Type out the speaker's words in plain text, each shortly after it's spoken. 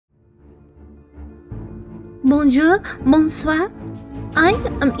Bonjour, bonsoir. I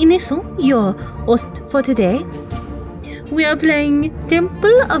am Innocent, your host for today. We are playing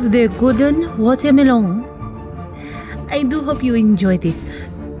Temple of the Golden Wata-Mel-Own. I do hope you enjoy this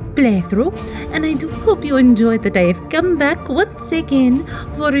playthrough, and I do hope you enjoy that I have come back once again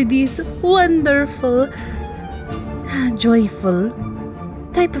for this wonderful, joyful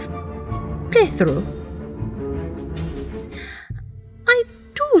type of playthrough. I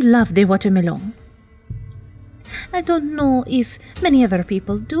do love the watermelon. I don't know if many other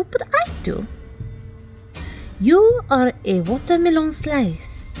people do, but I do. You are a watermelon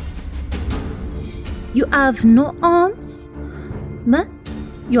slice. You have no arms, but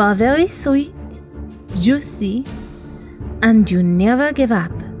you are very sweet, juicy, and you never give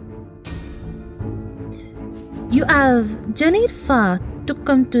up. You have journeyed far to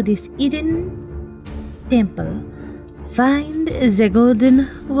come to this hidden temple. Find the golden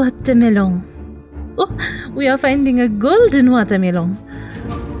watermelon. Oh, we are finding a golden watermelon.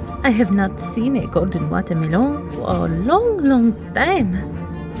 I have not seen a golden watermelon for a long, long time.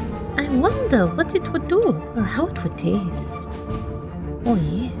 I wonder what it would do or how it would taste. Oh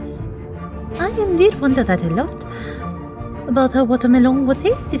yes, I indeed wonder that a lot about how watermelon would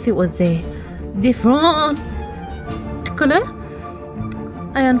taste if it was a different color.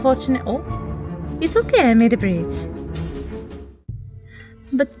 Oh, it's okay, I made a bridge.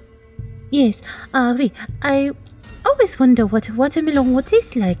 But yes, I always wonder what watermelon would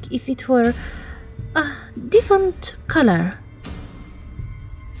taste like if it were a different color.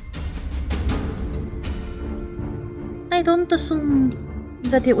 I don't assume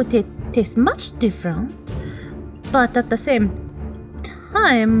that it would taste much different, but at the same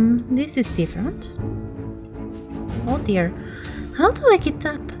time, this is different. Oh dear, how do I get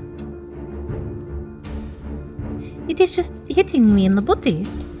up? It is just hitting me in the body.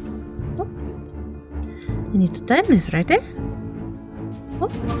 Oh. I need to time this right there. Oh.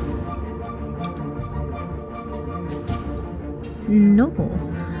 No.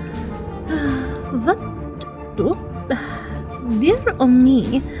 What? Oh. Dear on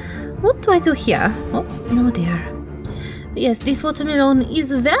me. What do I do here? Oh, no dear. Yes, this watermelon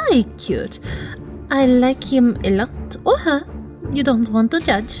is very cute. I like him a lot. Or her. You don't want to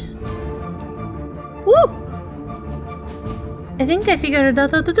judge. Woo! I think I figured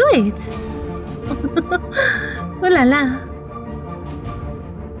out how to do it. Oh la la.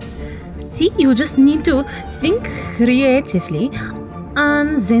 See, you just need to think creatively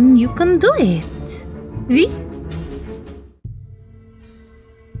and then you can do it. Oui?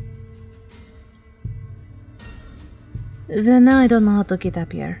 Then now I don't know how to get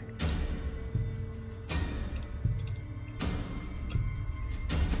up here.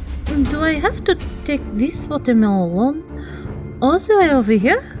 Do I have to take this watermelon all the way over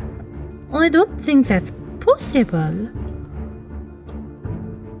here? I don't think that's possible.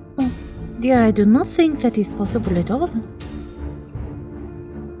 Oh dear, I do not think that is possible at all.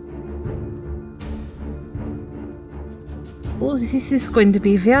 Oh, this is going to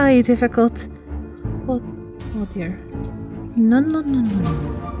be very difficult. Oh dear. No.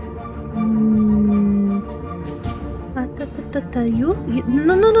 You?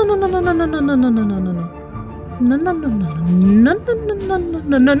 No.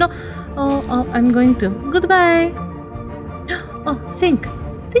 No. Oh, I'm going to. Goodbye. Oh, thank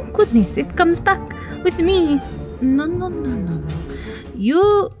goodness it comes back with me. No.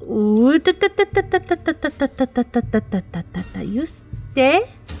 You stay.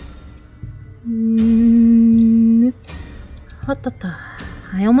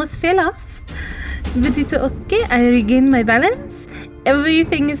 I almost fell off, but it's okay. I regained my balance.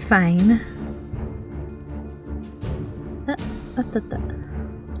 Everything is fine.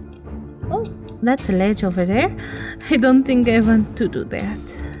 Oh, that's a ledge over there. I don't think I want to do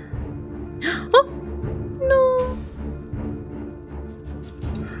that. Oh,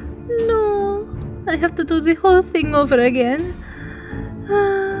 no. I have to do the whole thing over again.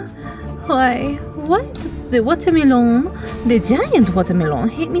 Why does the watermelon, the giant watermelon,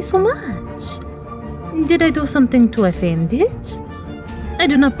 hate me so much? Did I do something to offend it? I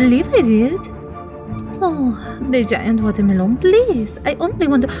do not believe I did. Oh, the giant watermelon, please. I only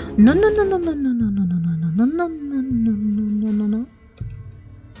want to... No.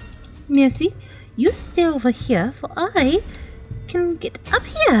 Merci, you stay over here, for I can get up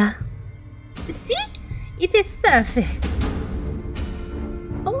here. See? It is perfect.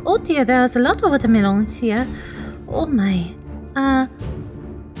 Oh dear, there's a lot of watermelons here. Oh my.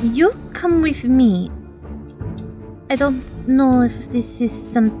 You come with me. I don't know if this is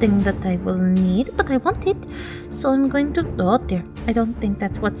something that I will need, but I want it. So I'm going to... Oh dear. I don't think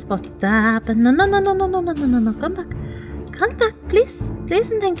that's what's supposed to happen. No. Come back. Come back, please. Please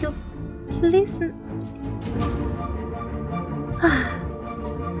and thank you. Please and...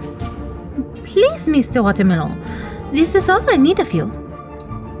 Please, Mr. Wata-Mel-Own. This is all I need of you.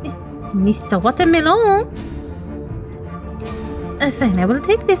 Mr. Wata-Mel-Own. Fine, I will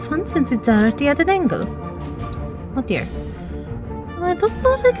take this one since it's already at an angle. Oh dear. I don't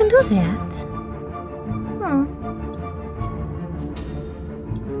know if I can do that.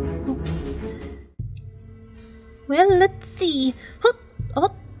 Well, let's see.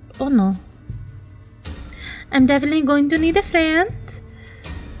 Oh no. I'm definitely going to need a friend.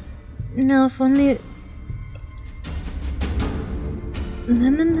 No, if only...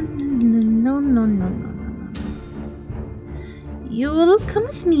 No. You will come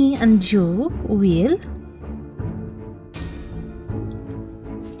with me and you will...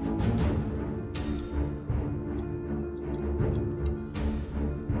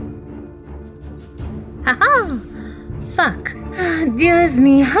 Haha! Fuck. Dears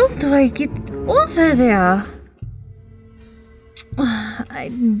me, how do I get over there? I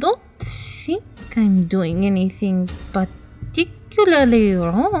don't think I'm doing anything particularly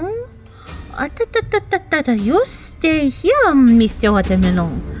wrong. You stay here, Mr.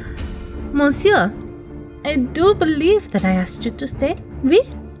 Wata-Mel-Own. Monsieur, I do believe that I asked you to stay. Oui?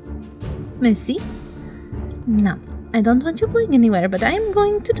 Merci? No, I don't want you going anywhere, but I am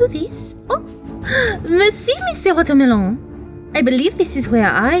going to do this. Oh, merci, Mr. Wata-Mel-Own. I believe this is where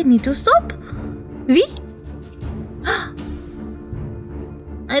I need to stop. Oui?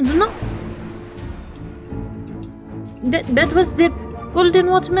 I do not... That was the golden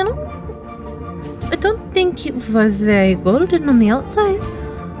watermelon? I don't think it was very golden on the outside.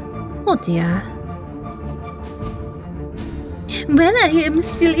 Oh dear. Well, I am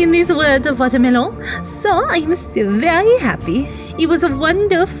still in this world of watermelon, so I am still very happy. It was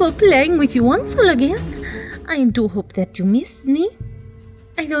wonderful playing with you once again. I do hope that you missed me.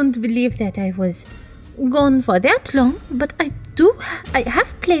 I don't believe that I was gone for that long, but I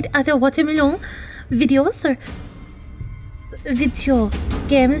have played other watermelon videos or video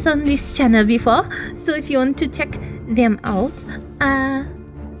games on this channel before, so if you want to check them out,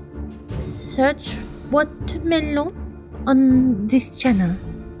 search Wata-Mel-Own on this channel.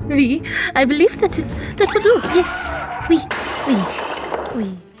 Oui, I believe that will do. Yes, we.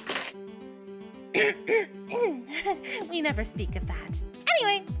 We never speak of that.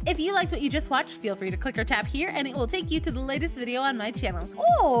 Anyway, if you liked what you just watched, feel free to click or tap here and it will take you to the latest video on my channel.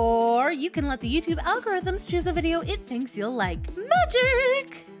 Or you can let the YouTube algorithms choose a video it thinks you'll like.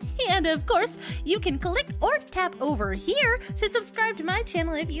 Magic! And of course, you can click or tap over here to subscribe to my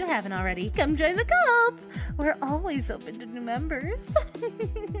channel if you haven't already. Come join the cult! We're always open to new members.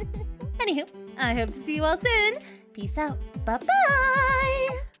 Anywho, I hope to see you all soon. Peace out. Bye-bye!